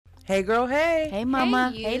Hey girl, hey. Hey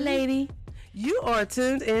mama. Hey, Hey you. lady. You are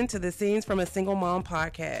tuned in to the Scenes from a Single Mom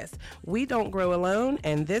podcast. We don't grow alone,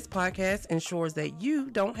 and this podcast ensures that you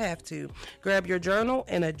don't have to. Grab your journal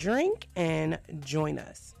and a drink and join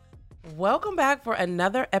us. Welcome back for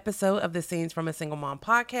another episode of the Scenes from a Single Mom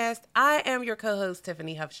podcast. I am your co-host,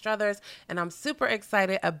 Tiffany Huff Struthers, and I'm super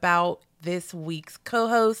excited about this week's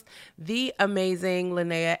co-host, the amazing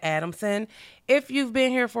Linnea Adamson. If you've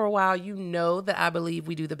been here for a while, you know that I believe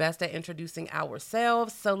we do the best at introducing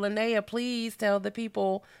ourselves. So Linnea, please tell the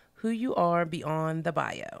people who you are beyond the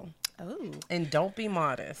bio. Oh. And don't be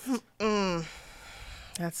modest.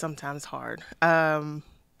 That's sometimes hard.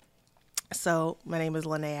 So my name is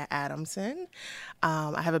Linnea Adamson.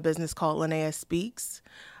 I have a business called Linnea Speaks.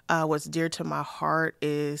 What's dear to my heart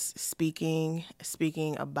is speaking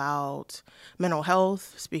about mental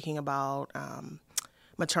health, speaking about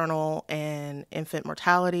maternal and infant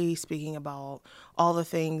mortality, speaking about all the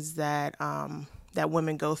things that that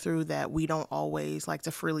women go through that we don't always like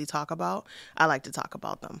to freely talk about. I like to talk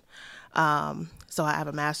about them. So I have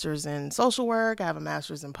a master's in social work, I have a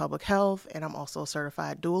master's in public health, and I'm also a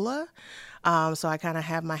certified doula. So I kind of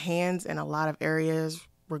have my hands in a lot of areas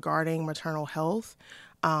regarding maternal health.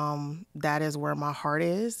 That is where my heart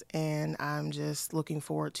is, and I'm just looking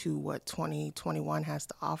forward to what 2021 has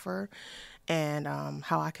to offer and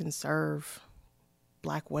how I can serve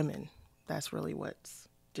Black women. That's really what's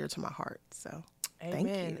dear to my heart. So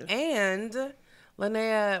Amen. thank you. And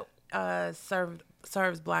Linnea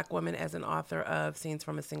serves Black women as an author of Scenes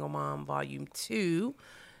from a Single Mom, Volume 2,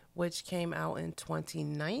 which came out in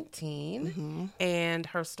 2019. Mm-hmm. And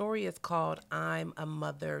her story is called I'm a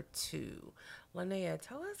Mother Too. Linnea,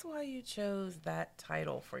 tell us why you chose that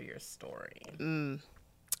title for your story.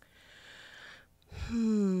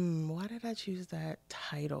 Why did I choose that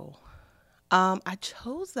title? I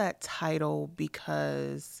chose that title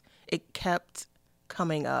because it kept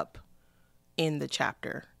coming up in the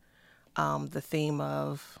chapter. The theme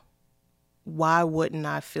of why wouldn't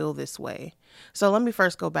I feel this way? So let me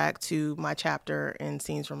first go back to my chapter in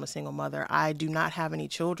Scenes from a Single Mother. I do not have any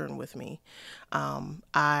children with me.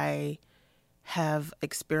 I have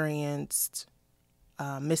experienced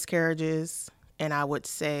miscarriages, and I would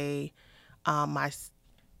say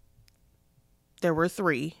there were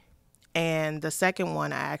 3, and the second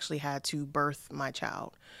one I actually had to birth my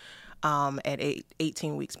child at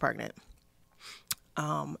 18 weeks pregnant.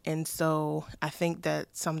 And so I think that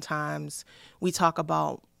sometimes we talk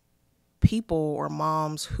about people or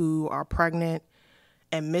moms who are pregnant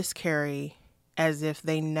and miscarry as if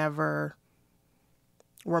they never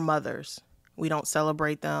were mothers. We don't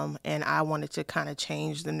celebrate them. And I wanted to kind of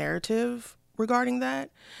change the narrative regarding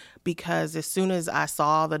that, because as soon as I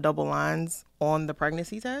saw the double lines on the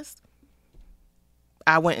pregnancy test,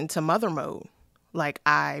 I went into mother mode. Like,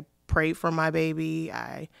 I prayed for my baby.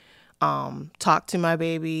 I talked to my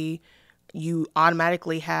baby. You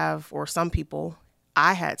automatically have, or some people,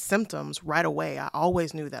 I had symptoms right away. I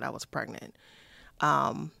always knew that I was pregnant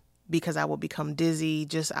because I would become dizzy.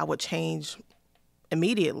 I would change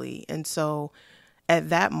immediately. And so at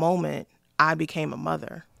that moment, I became a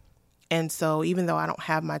mother. And so even though I don't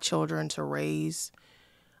have my children to raise,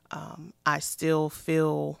 I still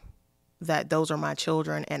feel that those are my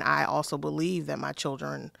children. And I also believe that my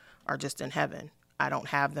children are just in heaven. I don't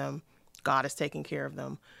have them. God is taking care of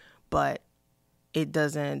them. But it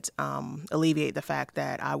doesn't alleviate the fact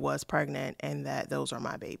that I was pregnant and that those are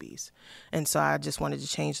my babies. And so I just wanted to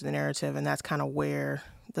change the narrative. And that's kind of where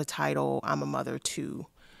the title I'm a Mother Too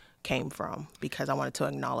came from, because I wanted to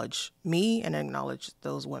acknowledge me and acknowledge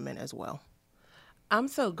those women as well. I'm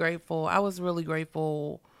so grateful. I was really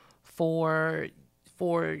grateful for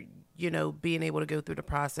being able to go through the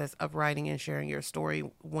process of writing and sharing your story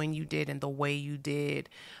when you did and the way you did.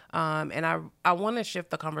 And I want to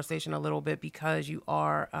shift the conversation a little bit, because you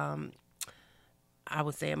are, I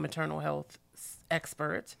would say, a maternal health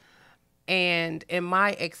expert. And in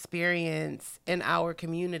my experience in our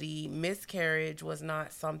community, miscarriage was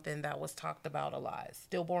not something that was talked about a lot.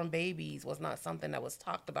 Stillborn babies was not something that was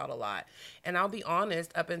talked about a lot. And I'll be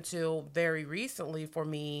honest, up until very recently for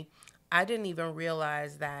me, I didn't even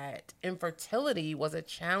realize that infertility was a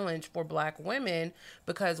challenge for Black women,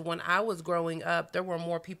 because when I was growing up, there were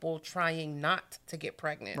more people trying not to get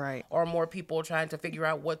pregnant, right, or more people trying to figure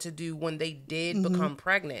out what to do when they did become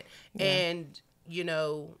pregnant. Yeah. And,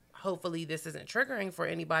 hopefully this isn't triggering for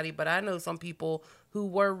anybody, but I know some people who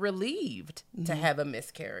were relieved to have a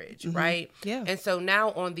miscarriage, right? Yeah. And so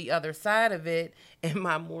now on the other side of it, in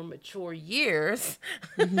my more mature years,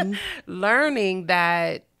 learning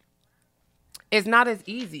that it's not as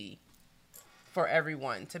easy for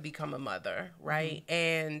everyone to become a mother, right?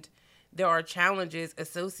 And there are challenges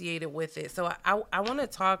associated with it. So I want to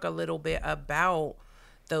talk a little bit about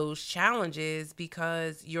those challenges,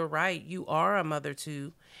 because you're right, you are a mother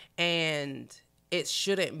too, and you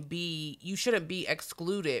shouldn't be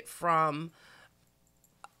excluded from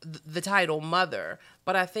the title mother.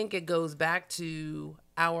 But I think it goes back to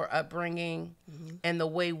our upbringing and the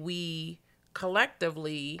way we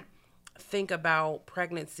collectively think about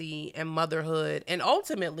pregnancy and motherhood, and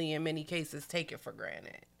ultimately in many cases take it for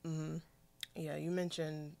granted. Yeah, you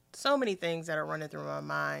mentioned so many things that are running through my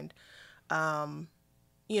mind.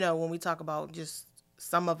 When we talk about just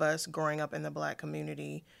some of us growing up in the Black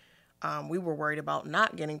community, we were worried about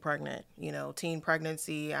not getting pregnant. Teen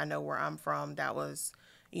pregnancy, I know where I'm from, that was,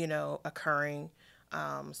 occurring.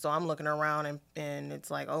 So I'm looking around and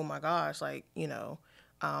it's like, oh my gosh, like,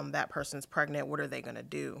 that person's pregnant. What are they going to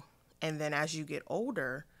do? And then as you get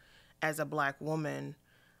older, as a Black woman,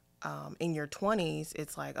 in your 20s,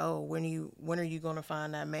 it's like, oh, when are you going to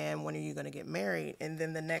find that man? When are you going to get married? And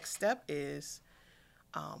then the next step is,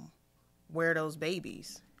 where are those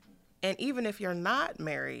babies? And even if you're not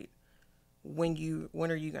married, when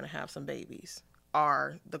are you going to have some babies?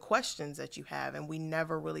 Are the questions that you have. And we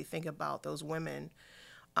never really think about those women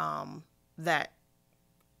that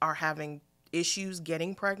are having issues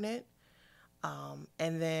getting pregnant.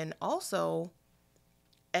 And then also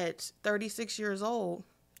at 36 years old,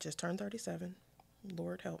 just turned 37.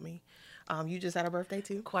 Lord help me. You just had a birthday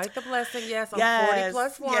too? Quite the blessing. Yes, I'm 40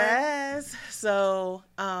 plus 1. Yes. So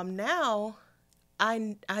now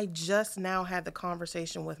I just now had the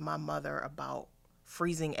conversation with my mother about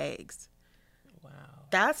freezing eggs. Wow.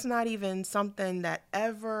 That's not even something that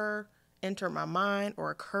ever entered my mind or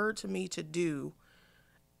occurred to me to do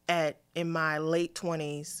in my late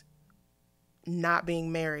 20s, not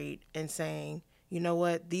being married, and saying, you know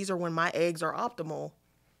what, these are when my eggs are optimal.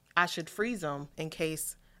 I should freeze them in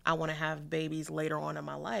case I want to have babies later on in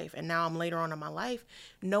my life. And now I'm later on in my life.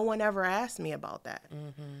 No one ever asked me about that.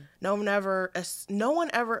 Mm-hmm. No one ever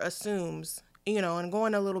assumes, and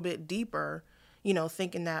going a little bit deeper,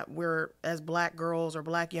 thinking that we're, as Black girls or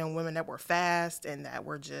Black young women, that we're fast and that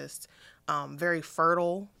we're just very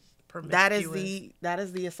fertile. That is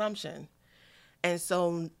the assumption. And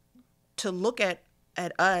so to look at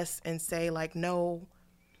us and say, like, no,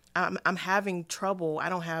 I'm having trouble. I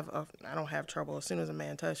don't have trouble. As soon as a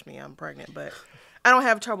man touched me, I'm pregnant. But I don't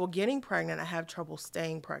have trouble getting pregnant. I have trouble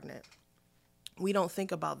staying pregnant. We don't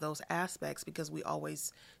think about those aspects because we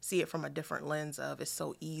always see it from a different lens of, it's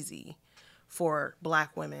so easy for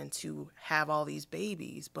Black women to have all these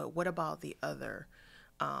babies. But what about the other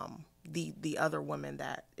the other women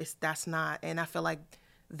that's not? And I feel like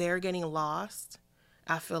they're getting lost.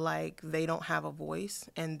 I feel like they don't have a voice,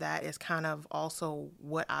 and that is kind of also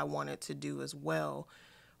what I wanted to do as well,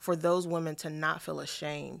 for those women to not feel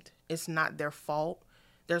ashamed. It's not their fault.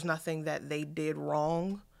 There's nothing that they did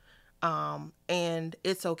wrong, and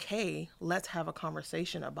it's okay. Let's have a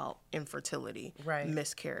conversation about infertility, right,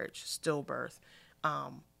 miscarriage, stillbirth.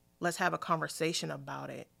 Let's have a conversation about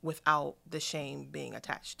it without the shame being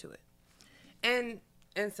attached to it. And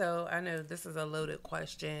so I know this is a loaded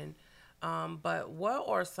question. But what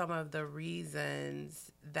are some of the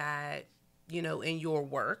reasons that, in your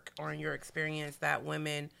work or in your experience, that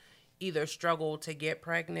women either struggle to get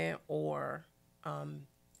pregnant or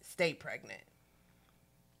stay pregnant?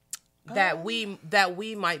 That we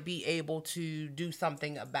might be able to do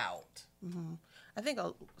something about. Mm-hmm. I think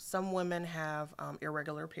some women have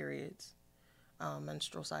irregular periods.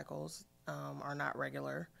 Menstrual cycles are not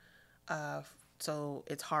regular. So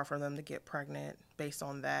it's hard for them to get pregnant based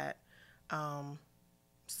on that.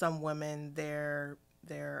 Some women, their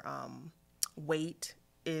weight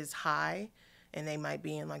is high, and they might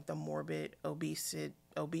be in like the morbid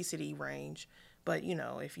obesity range. But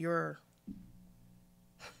if you're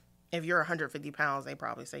 150 pounds, they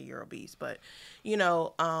probably say you're obese. But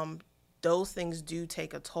those things do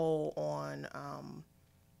take a toll on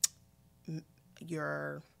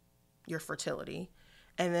your fertility,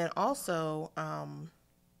 and then also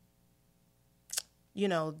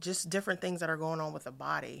just different things that are going on with the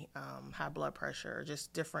body, high blood pressure,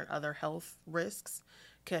 just different other health risks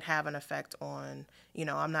could have an effect on,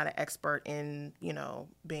 I'm not an expert in,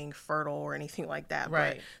 being fertile or anything like that.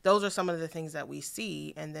 Right. But those are some of the things that we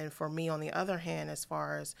see. And then for me, on the other hand, as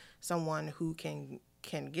far as someone who can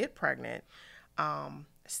get pregnant,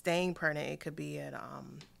 staying pregnant, it could be at,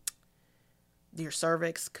 your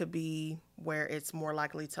cervix could be where it's more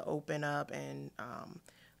likely to open up. And,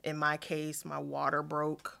 in my case, my water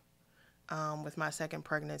broke with my second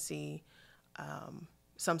pregnancy.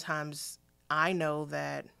 Sometimes I know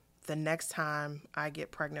that the next time I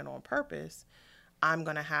get pregnant on purpose, I'm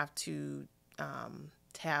going to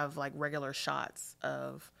have like regular shots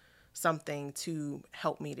of something to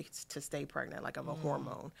help me to stay pregnant, like of a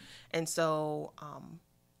hormone. And so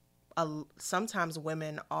sometimes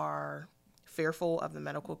women are fearful of the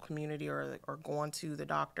medical community or going to the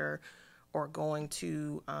doctor or going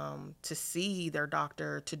to see their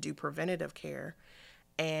doctor to do preventative care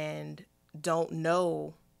and don't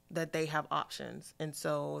know that they have options. And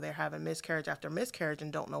so they're having miscarriage after miscarriage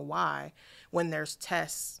and don't know why, when there's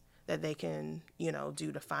tests that they can,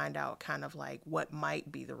 do to find out kind of like what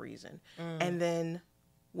might be the reason. And then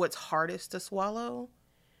what's hardest to swallow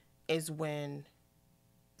is when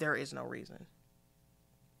there is no reason.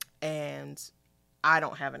 And I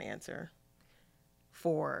don't have an answer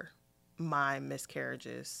for my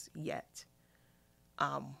miscarriages yet.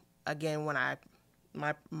 Again, when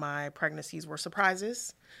my pregnancies were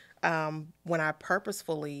surprises. When I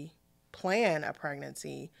purposefully plan a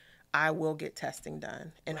pregnancy, I will get testing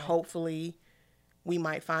done. And hopefully we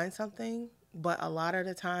might find something. But a lot of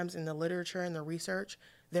the times in the literature and the research,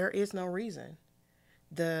 there is no reason.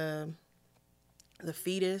 The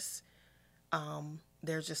fetus,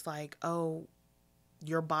 they're just like, oh,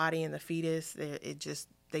 your body and the fetus,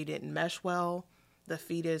 they didn't mesh well. The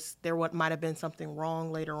fetus, might have been something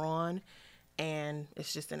wrong later on, and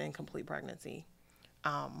it's just an incomplete pregnancy.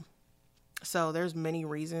 So there's many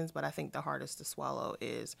reasons, but I think the hardest to swallow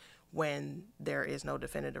is when there is no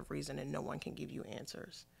definitive reason and no one can give you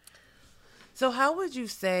answers. So how would you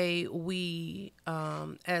say we,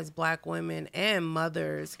 as Black women and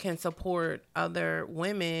mothers, can support other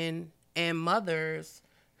women and mothers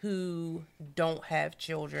who don't have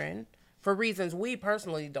children for reasons we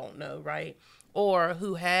personally don't know, right? Or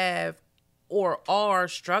who have or are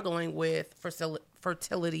struggling with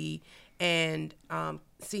fertility and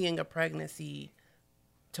seeing a pregnancy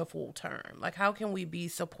to full term? Like, how can we be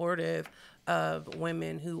supportive of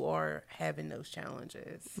women who are having those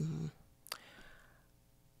challenges? Mm-hmm.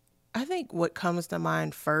 I think what comes to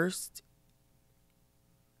mind first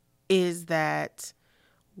is that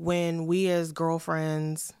when we as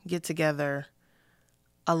girlfriends get together,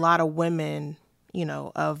 a lot of women,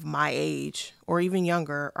 of my age or even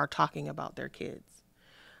younger are talking about their kids,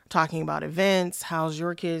 talking about events. How's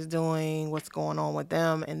your kids doing? What's going on with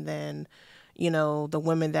them? And then, the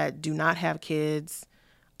women that do not have kids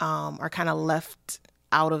are kind of left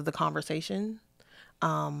out of the conversation.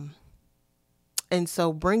 And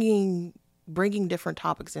so bringing different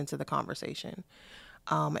topics into the conversation.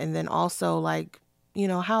 And then also like,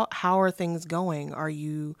 how are things going?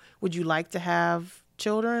 Would you like to have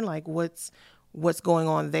children? Like what's going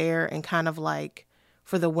on there? And kind of like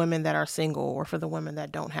for the women that are single or for the women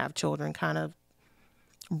that don't have children, kind of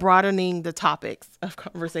broadening the topics of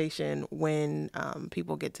conversation when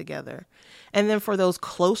people get together. And then for those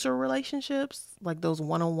closer relationships, like those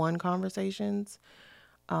one-on-one conversations,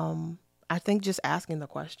 I think just asking the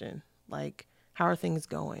question, like, how are things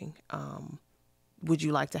going? Would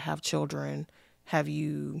you like to have children? Have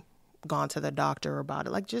you gone to the doctor about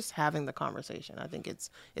it? Like just having the conversation. I think it's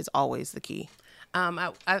always the key.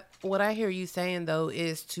 What I hear you saying though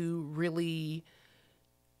is to really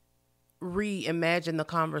reimagine the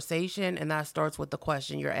conversation, and that starts with the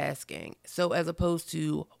question you're asking. So as opposed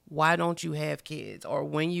to why don't you have kids, or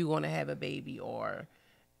when you going to have a baby, or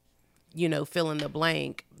fill in the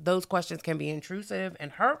blank. Those questions can be intrusive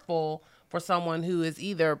and hurtful for someone who is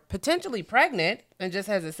either potentially pregnant and just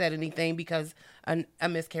hasn't said anything because a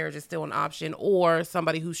miscarriage is still an option, or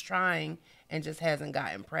somebody who's trying and just hasn't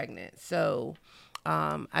gotten pregnant. So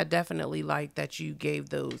I definitely like that you gave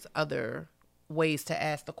those other ways to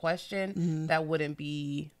ask the question that wouldn't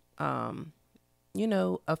be,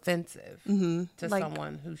 offensive to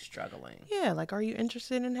someone who's struggling. Yeah, like, are you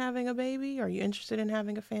interested in having a baby? Are you interested in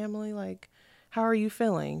having a family? Like, how are you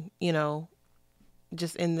feeling,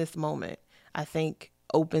 just in this moment? I think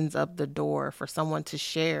opens up the door for someone to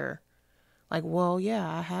share, like, well, yeah,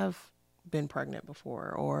 I have been pregnant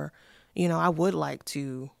before, or, I would like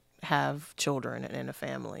to have children and a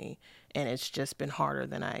family, and it's just been harder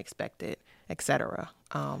than I expected, etc.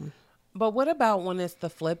 But what about when it's the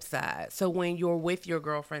flip side? So when you're with your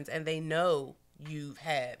girlfriends and they know you've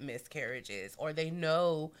had miscarriages, or they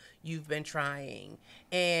know you've been trying,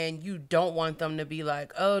 and you don't want them to be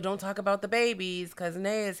like, oh, don't talk about the babies because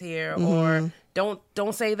Nay is here, or don't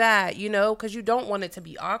say that, because you don't want it to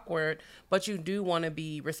be awkward, but you do want to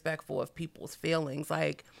be respectful of people's feelings.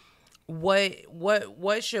 Like,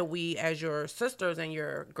 what should we as your sisters and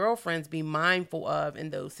your girlfriends be mindful of in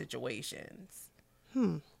those situations?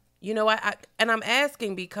 You know, and I'm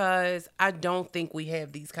asking because I don't think we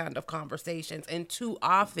have these kind of conversations. And too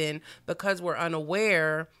often, because we're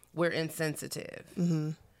unaware, we're insensitive.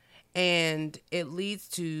 Mm-hmm. And it leads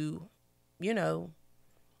to, you know,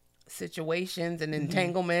 situations and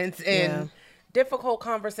entanglements and difficult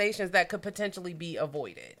conversations that could potentially be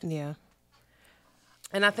avoided. Yeah.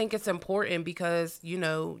 And I think it's important because, you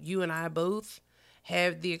know, you and I both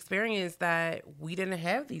have the experience that we didn't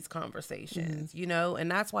have these conversations, you know,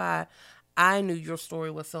 and that's why I knew your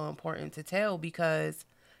story was so important to tell, because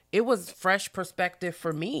it was fresh perspective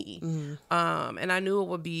for me. And I knew it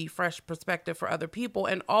would be fresh perspective for other people.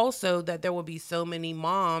 And also that there would be so many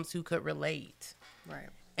moms who could relate. Right.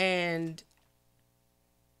 And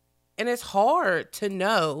it's hard to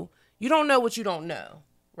know. You don't know what you don't know.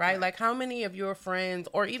 Right? Like, how many of your friends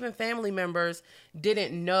or even family members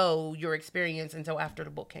didn't know your experience until after the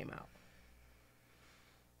book came out?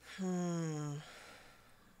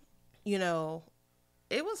 You know,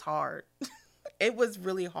 it was hard. It was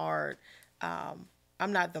really hard. I'm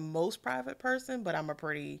not the most private person, but I'm a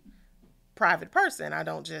pretty private person. I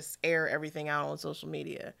don't just air everything out on social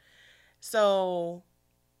media. So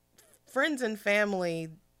friends and family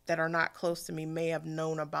that are not close to me may have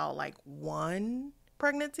known about like one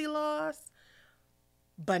pregnancy loss,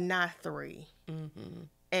 but not 3.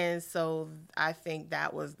 And so I think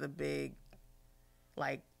that was the big,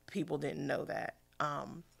 like, people didn't know that.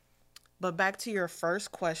 But back to your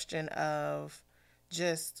first question of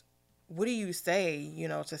just, what do you say, you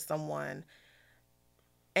know, to someone?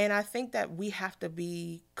 And I think that we have to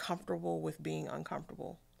be comfortable with being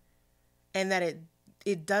uncomfortable, and that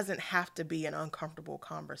it doesn't have to be an uncomfortable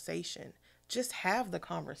conversation. Just have the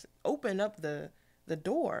conversation, open up the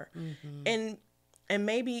door. And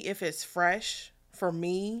maybe if it's fresh for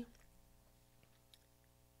me,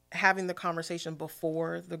 having the conversation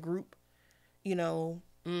before the group, you know,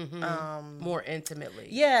 more intimately.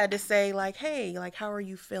 Yeah, to say like, hey, like, how are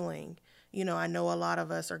you feeling? You know, I know a lot of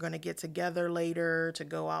us are going to get together later to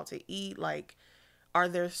go out to eat. Like, are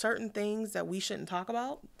there certain things that we shouldn't talk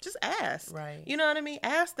about? Just ask. Right. You know what I mean?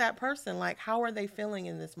 Ask that person, like, how are they feeling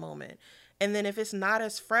in this moment? And then if it's not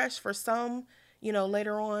as fresh for some, you know,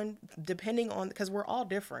 later on, depending on, because we're all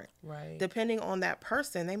different. Right. Depending on that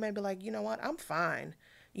person, they may be like, you know what, I'm fine.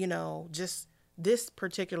 You know, just this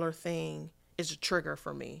particular thing is a trigger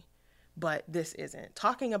for me, but this isn't.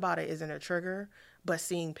 Talking about it isn't a trigger, but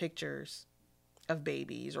seeing pictures of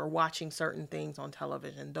babies or watching certain things on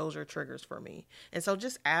television, those are triggers for me. And so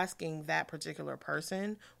just asking that particular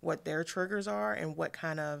person what their triggers are and what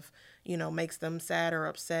kind of, you know, makes them sad or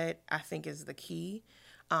upset, I think is the key.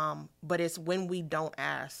 But it's when we don't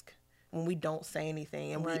ask, when we don't say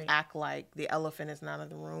anything, and we act like the elephant is not in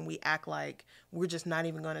the room, we act like we're just not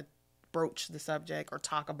even going to broach the subject or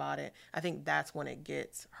talk about it. I think that's when it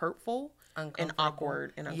gets hurtful and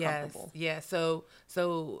awkward and uncomfortable. Yes. Yeah.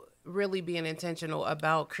 So really being intentional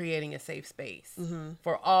about creating a safe space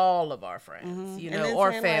for all of our friends, you know,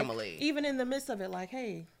 or family. Like, even in the midst of it, like,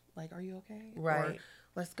 hey, like, are you okay? Right. Or,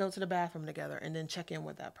 let's go to the bathroom together, and then check in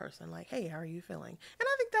with that person. Like, hey, how are you feeling? And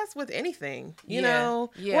I think that's with anything, you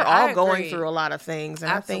know, we're all going through a lot of things.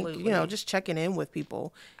 And Absolutely. I think, you know, just checking in with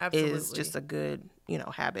people is just a good, you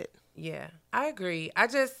know, habit. Yeah, I agree. I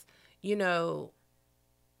just, you know,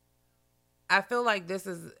 I feel like this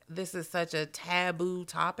is such a taboo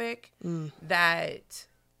topic that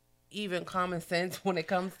even common sense when it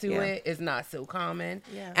comes to it is not so common.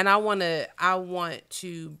 Yeah. And I want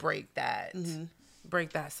to break that.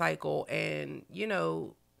 Break that cycle. And, you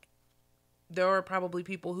know, there are probably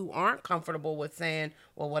people who aren't comfortable with saying,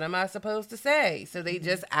 well, what am I supposed to say? So they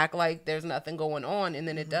just act like there's nothing going on, and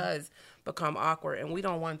then it does become awkward, and we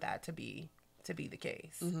don't want that to be the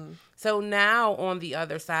case. So now on the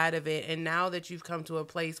other side of it, and now that you've come to a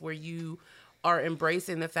place where you are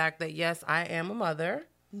embracing the fact that, yes, I am a mother.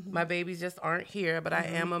 My babies just aren't here, but I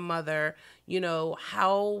am a mother. You know,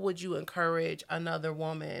 how would you encourage another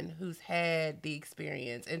woman who's had the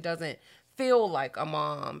experience and doesn't feel like a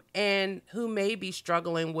mom, and who may be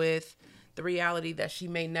struggling with the reality that she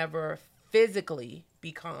may never physically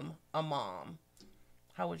become a mom?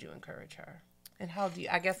 How would you encourage her? And how do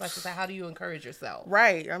you encourage yourself?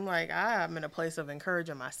 Right. I'm like, I'm in a place of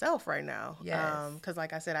encouraging myself right now. Yes. Because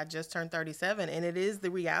like I said, I just turned 37, and it is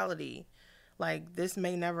the reality. Like, this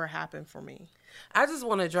may never happen for me. I just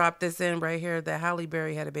want to drop this in right here that Halle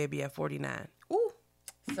Berry had a baby at 49. Ooh.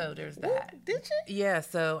 So there's that. Ooh, did you? Yeah.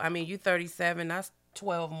 So, I mean, you 37, that's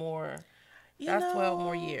 12 more. That's 12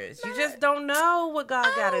 more years. You just don't know what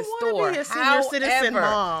God got in store. Be a senior citizen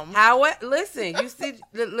mom.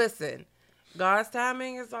 Listen, God's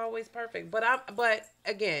timing is always perfect. But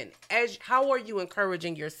again, how are you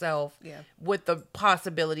encouraging yourself with the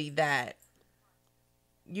possibility that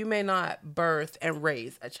you may not birth and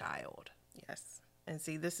raise a child? Yes. And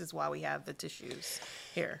see, this is why we have the tissues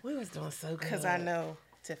here. We was doing so good. Because I know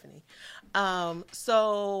Tiffany.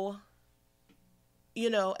 So,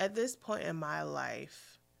 at this point in my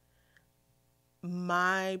life,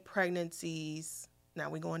 my pregnancies, now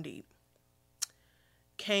we're going deep,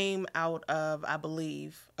 came out of, I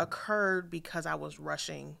believe, occurred because I was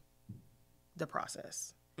rushing the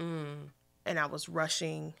process. And I was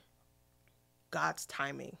rushing God's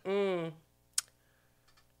timing.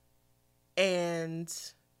 And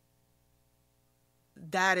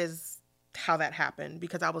that is how that happened,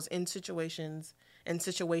 because I was in situations and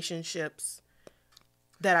situationships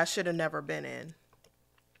that I should have never been in.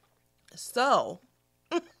 So,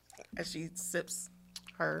 as she sips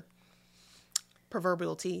her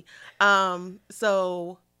proverbial tea.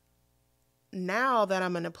 So now that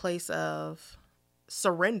I'm in a place of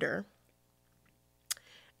surrender,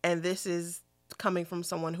 and this is coming from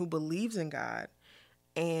someone who believes in God,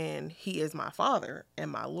 and He is my Father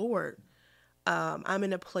and my Lord, I'm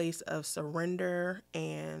in a place of surrender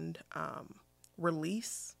and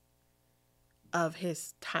release of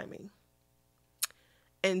His timing.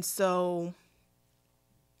 And so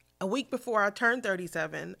a week before I turned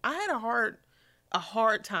 37, I had a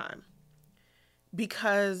hard time,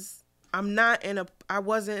 because I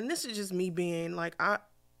wasn't, and this is just me being like,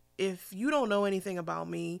 if you don't know anything about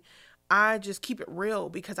me, I just keep it real,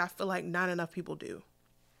 because I feel like not enough people do.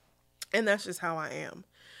 And that's just how I am.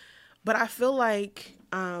 But I feel like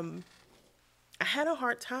I had a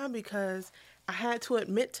hard time, because I had to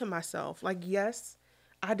admit to myself, like, yes,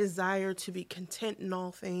 I desire to be content in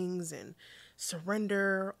all things and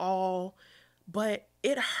surrender all, but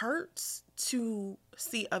it hurts to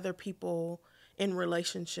see other people in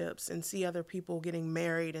relationships and see other people getting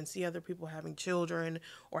married and see other people having children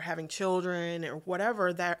or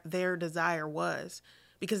whatever that their desire was,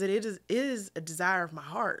 because it is a desire of my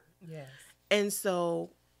heart. Yes. And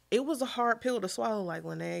so it was a hard pill to swallow, like,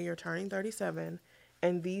 Linnea, you're turning 37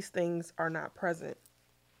 and these things are not present.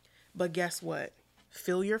 But guess what?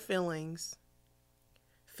 Feel your feelings,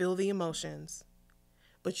 feel the emotions,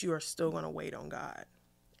 but you are still going to wait on God.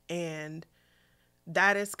 And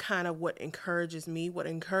that is kind of what encourages me. What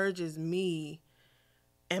encourages me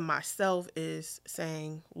and myself is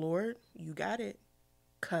saying, Lord, you got it,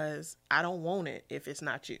 because I don't want it if it's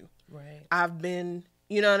not you. Right. I've been,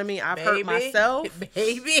 you know what I mean? I've hurt myself.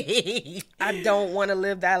 Baby. I don't want to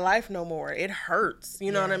live that life no more. It hurts.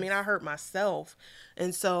 You know what I mean? I hurt myself.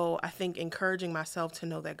 And so I think encouraging myself to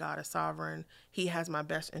know that God is sovereign. He has my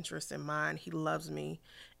best interest in mind. He loves me,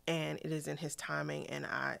 and it is in His timing. And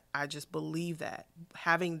I just believe that.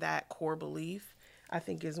 Having that core belief, I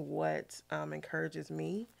think, is what encourages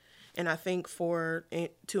me. And I think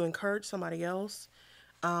to encourage somebody else,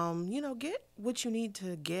 get what you need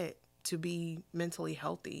to get to be mentally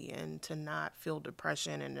healthy and to not feel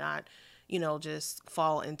depression and not, just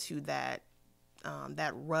fall into that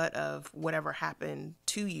rut of whatever happened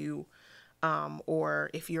to you. Or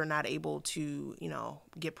if you're not able to,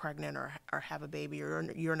 get pregnant or have a baby, or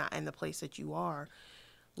you're not in the place that you are,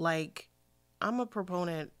 like, I'm a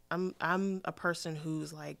proponent. I'm a person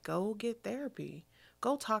who's like, go get therapy.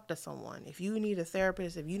 Go talk to someone. If you need a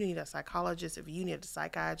therapist, if you need a psychologist, if you need a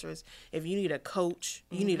psychiatrist, if you need a coach,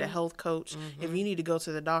 you need a health coach, if you need to go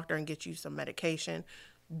to the doctor and get you some medication,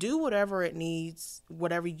 do whatever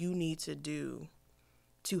you need to do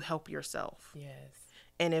to help yourself. Yes.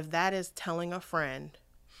 And if that is telling a friend,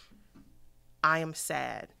 I am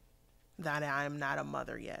sad that I am not a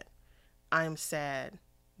mother yet. I am sad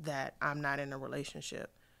that I'm not in a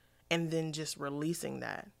relationship. And then just releasing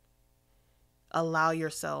that. Allow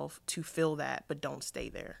yourself to feel that, but don't stay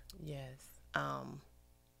there. Yes.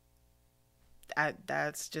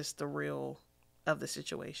 That's just the real of the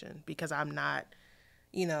situation, because I'm not,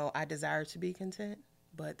 I desire to be content,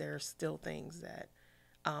 but there are still things that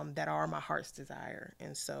are my heart's desire.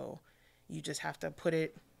 And so you just have to I put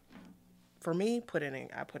it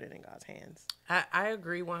in God's hands. I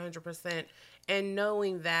agree 100%. And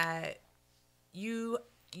knowing that you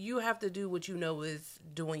have to do what you know is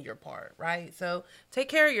doing your part, right? So take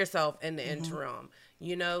care of yourself in the interim.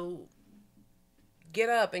 Get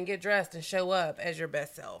up and get dressed and show up as your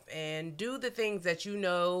best self, and do the things that you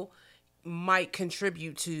know might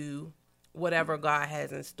contribute to whatever God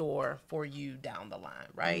has in store for you down the line,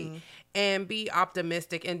 right? And be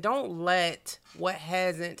optimistic, and don't let what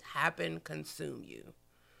hasn't happened consume you.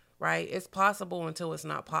 Right? It's possible until it's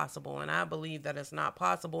not possible. And I believe that it's not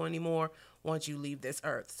possible anymore once you leave this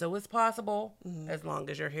earth. So it's possible as long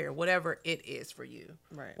as you're here, whatever it is for you,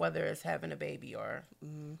 Right. whether it's having a baby or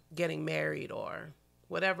getting married or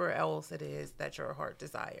whatever else it is that your heart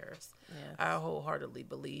desires. Yes. I wholeheartedly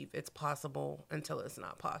believe it's possible until it's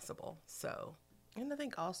not possible. So, And I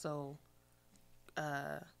think also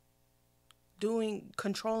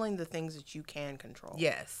controlling the things that you can control.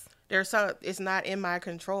 yes. It's not in my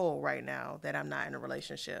control right now that I'm not in a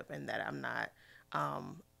relationship and that I'm not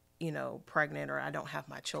pregnant or I don't have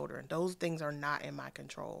my children. Those things are not in my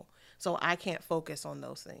control. So I can't focus on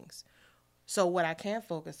those things. So what I can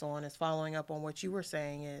focus on is following up on what you were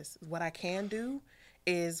saying is what I can do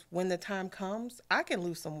is when the time comes, I can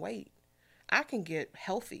lose some weight. I can get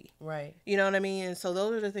healthy. Right. You know what I mean? And so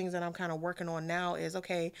those are the things that I'm kind of working on now is,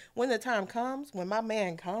 okay, when the time comes, when my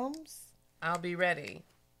man comes, I'll be ready.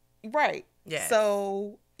 right. Yes.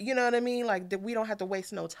 So, you know what I mean? Like, we don't have to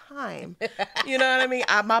waste no time. You know what I mean?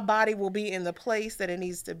 My body will be in the place that it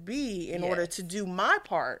needs to be in order to do my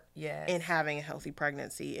part Yes. in having a healthy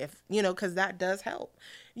pregnancy. If, because that does help.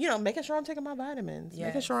 Making sure I'm taking my vitamins,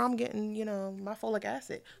 making Yes. sure I'm getting, my folic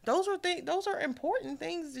acid. Those are important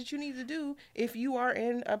things that you need to do if you are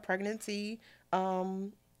in a pregnancy, or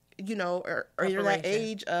you're that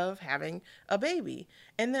age of having a baby.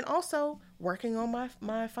 And then also working on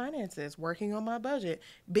my finances, working on my budget,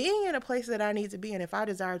 being in a place that I need to be in. If I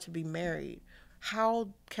desire to be married, how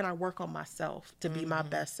can I work on myself to be my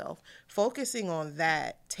best self? Focusing on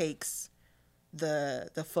that takes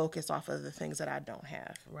the focus off of the things that I don't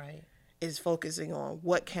have. Right. Is focusing on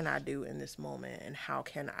what can I do in this moment and how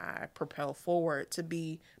can I propel forward to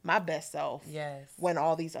be my best self. Yes. When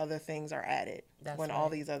all these other things are added. That's when right. all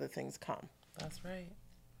these other things come. That's right.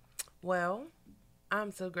 Well,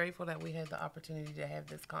 I'm so grateful that we had the opportunity to have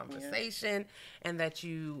this conversation and that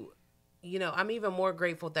I'm even more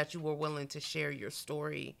grateful that you were willing to share your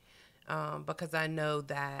story because I know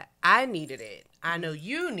that I needed it. I know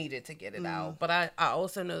you needed to get it out, but I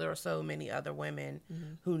also know there are so many other women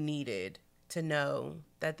who needed to know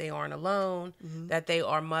that they aren't alone, that they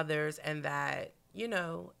are mothers, and that,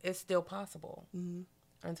 it's still possible.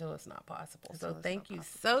 Until it's not possible. So thank you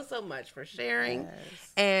so much for sharing.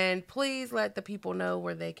 Yes. And please let the people know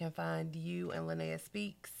where they can find you and Linnea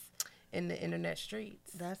Speaks in the internet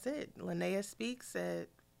streets. That's it. Linnea Speaks at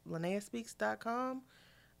LinneaSpeaks.com.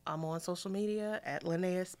 I'm on social media at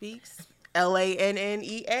Linnea Speaks.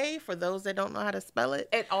 LANNEA for those that don't know how to spell it.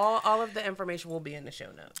 And all of the information will be in the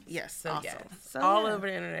show notes. Yes. So awesome. yes. So, all over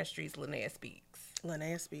the internet streets, Linnea Speaks.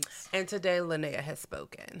 Linnea Speaks. And today, Linnea has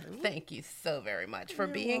spoken. Ooh. Thank you so very much for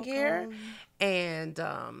being welcome. here. And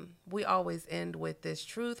we always end with this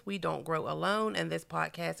truth. We don't grow alone, and this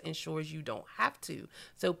podcast ensures you don't have to.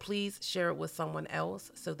 So please share it with someone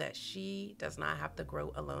else so that she does not have to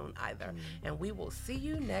grow alone either. And we will see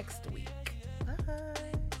you next week.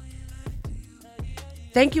 Bye.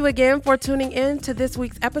 Thank you again for tuning in to this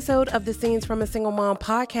week's episode of the Scenes from a Single Mom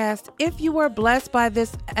podcast. If you were blessed by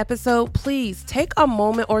this episode, please take a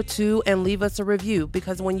moment or two and leave us a review,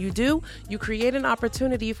 because when you do, you create an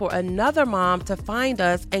opportunity for another mom to find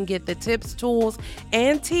us and get the tips, tools,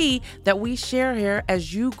 and tea that we share here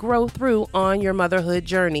as you grow through on your motherhood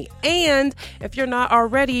journey. And if you're not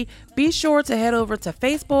already, be sure to head over to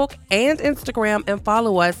Facebook and Instagram and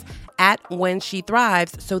follow us at When She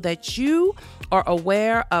Thrives so that you are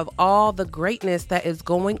aware of all the greatness that is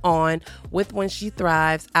going on with When She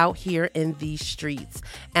Thrives out here in these streets.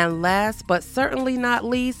 And last but certainly not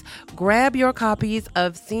least, grab your copies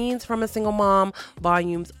of Scenes from a Single Mom,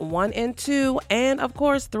 volumes 1 and 2, and of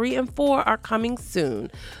course 3 and 4 are coming soon.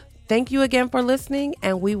 Thank you again for listening,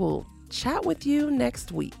 and we will chat with you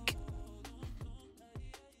next week.